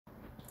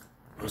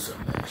What's up,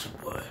 man? It's your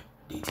boy,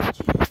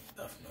 DTG, back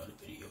from another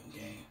video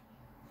game.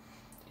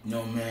 You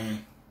know,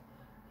 man,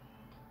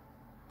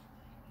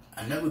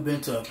 I never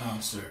been to a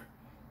concert.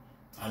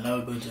 I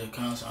don't think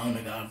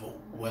I ever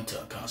went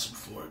to a concert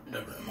before,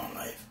 never in my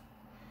life.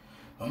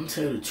 But I'm gonna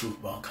tell you the truth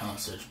about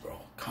concerts,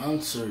 bro.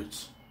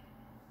 Concerts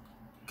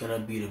gotta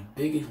be the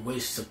biggest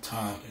waste of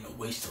time and a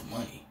waste of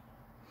money.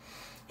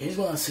 Here's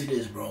why I say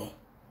this, bro.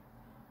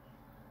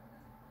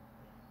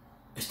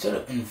 Instead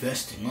of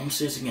investing, I'm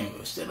saying this again,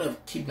 instead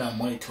of keeping our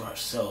money to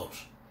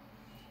ourselves,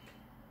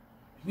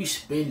 we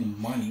spend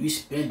money, we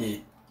spend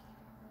it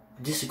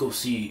just to go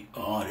see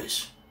an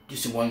artist,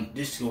 just to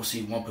go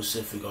see one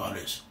specific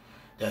artist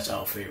that's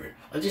our favorite.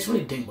 I just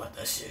really think about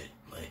that shit.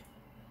 Like,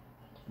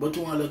 what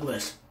do I look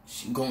like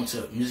going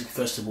to music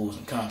festivals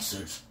and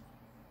concerts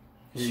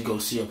just to go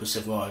see a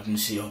specific artist and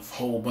see a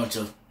whole bunch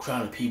of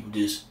crowd of people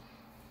just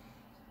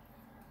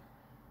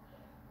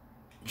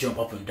jump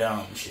up and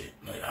down and shit.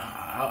 Like,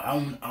 I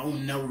will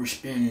never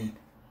spend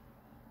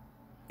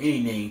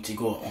anything to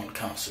go on a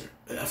concert.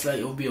 I feel like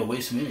it would be a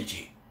waste of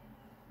energy.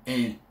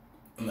 And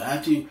I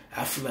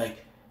feel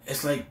like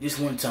it's like this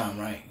one time,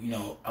 right? You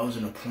know, I was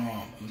in a prom.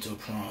 I went to a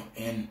prom,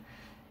 and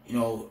you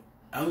know,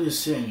 I was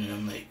just sitting and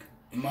I'm like,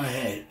 in my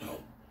head,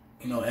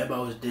 you know,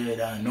 everybody was there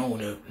that I know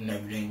and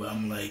everything, but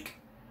I'm like,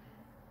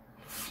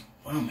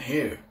 when I'm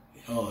here,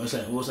 you know,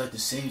 it was like the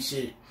same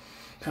shit,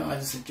 kind of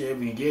like this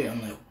every year.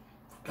 I'm like,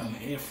 what I'm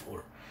here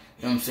for?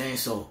 You know what I'm saying?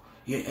 So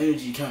your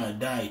energy kind of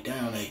died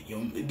down. Like, you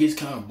know, it gets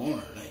kind of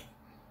boring. Like,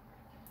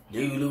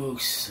 you look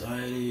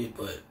excited,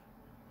 but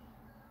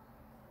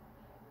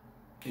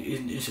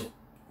it's a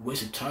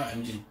waste of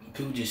time.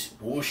 People just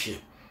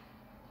worship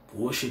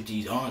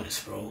these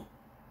artists, bro.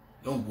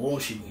 Don't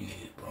worship these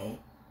niggas, bro.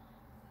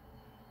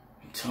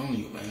 I'm telling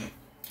you, man.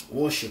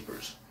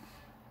 Worshippers.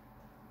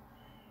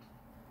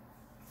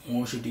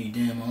 Worship these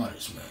damn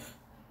artists, man.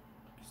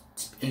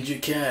 Spend your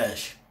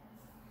cash.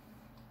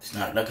 It's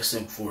not like I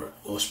said before.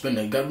 Or spend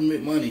the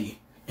government money.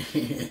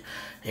 Hand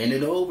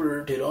it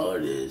over to the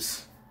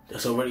artist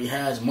that's already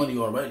has money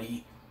already.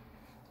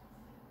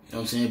 You know what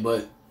I'm saying?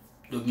 But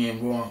don't get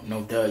me wrong,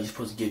 no doubt you're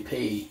supposed to get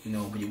paid, you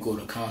know, when you go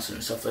to a concert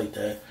and stuff like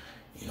that.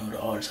 You know,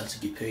 the artist has to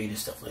get paid and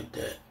stuff like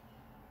that. You know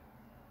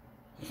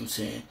what I'm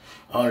saying?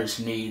 Artist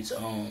needs, you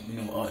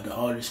know, the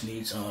artist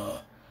needs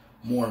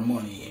more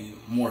money and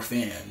more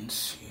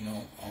fans, you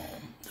know.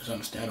 That's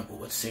understandable.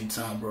 But at the same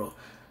time, bro,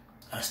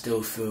 I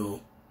still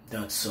feel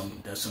that's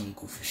some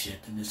goofy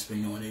shit to just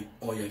spend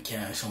all your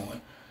cash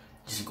on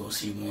just to go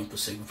see one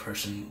specific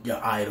person,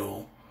 your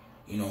idol,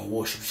 you know,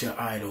 worship your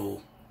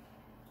idol,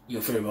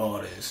 your favorite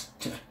artist,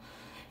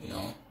 you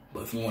know.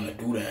 But if you want to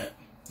do that,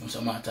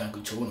 I'm not trying to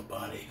control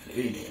about it.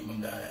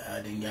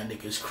 I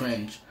think it's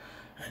cringe.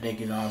 I think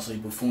it's honestly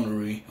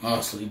buffoonery,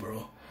 honestly,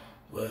 bro.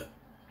 But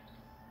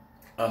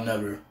I've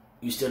never.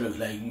 Instead of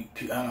like,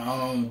 I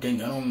don't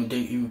even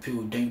think even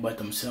people think about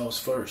themselves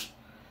first.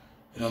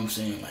 You know what I'm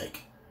saying?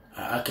 Like,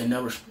 I can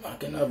never,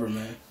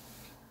 man.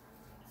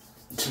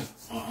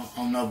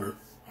 I'll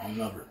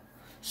never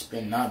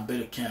spend not a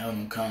bit of cash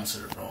on a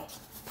concert, bro.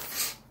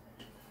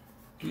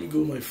 Let me go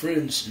with my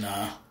friends.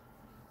 Nah.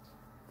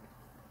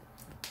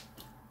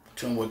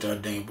 Tell me what y'all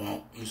think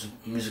about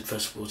music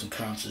festivals and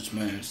concerts,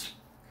 man.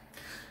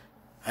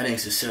 I think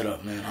it's a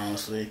setup, man,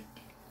 honestly.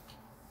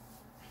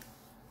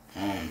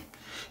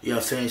 You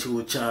have fans who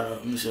would try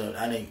to,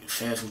 I think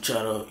fans would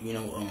try to, you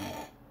know,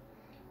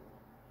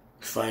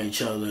 fight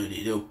each other.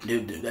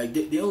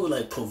 They'll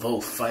like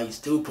provoke fights.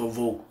 They'll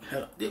provoke,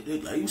 they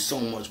like you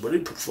so much, but they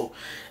provoke.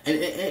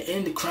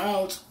 And the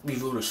crowds be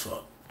rude as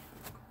fuck.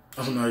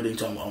 I don't know anything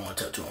talking about. I want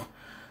to touch on.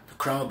 The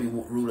crowd be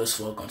rude as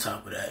fuck on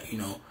top of that, you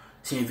know.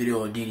 Seeing a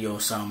video of Diddy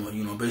Osama,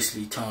 you know,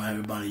 basically telling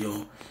everybody,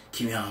 yo,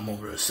 keep me out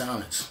over the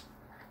silence.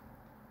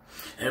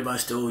 Everybody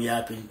still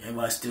yapping.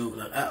 Everybody still,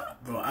 like,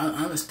 bro, I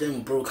understand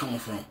where bro coming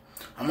from.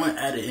 I might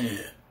add it in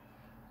here.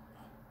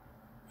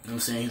 You know what I'm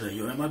saying? He's like,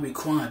 yo, everybody be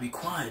quiet,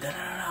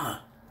 da-da-da-da.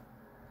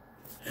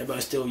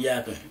 Everybody still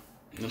yapping. You know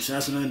what I'm saying?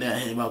 That's another thing I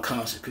hate about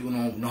concerts. People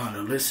don't know how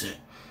to listen.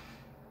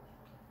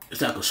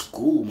 It's like a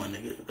school, my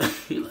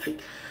nigga. Like,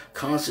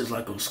 concerts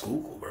like a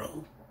school,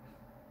 bro.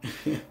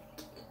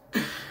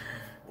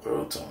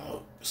 World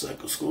talk. It's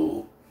like a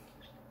school.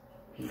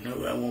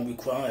 Whenever I won't be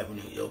quiet when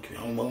yo, I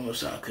don't want to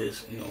shout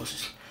because, you know,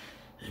 his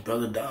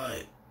brother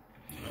died.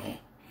 You know,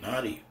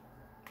 Naughty,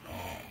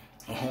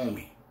 a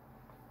homie.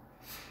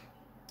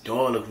 They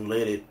all look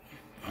related,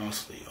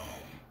 honestly.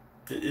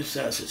 It's a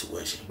sad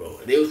situation, bro.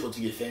 They were supposed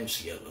to get famous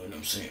together, you know what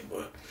I'm saying?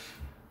 But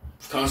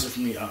concert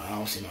for me, I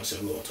don't see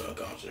myself going to a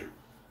concert.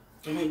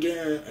 Oh my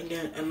God,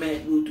 I'm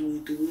at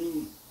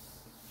woo.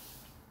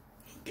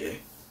 Okay.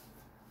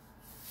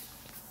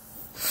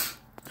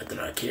 Not that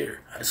I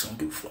care. I just don't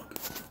give a fuck.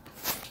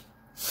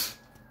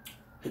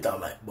 Hit that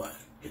like button.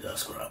 Hit that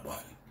subscribe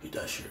button. Hit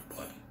that share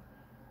button.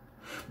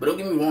 But don't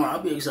get me wrong,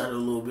 I'll be excited a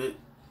little bit.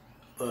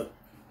 But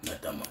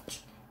not that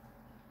much.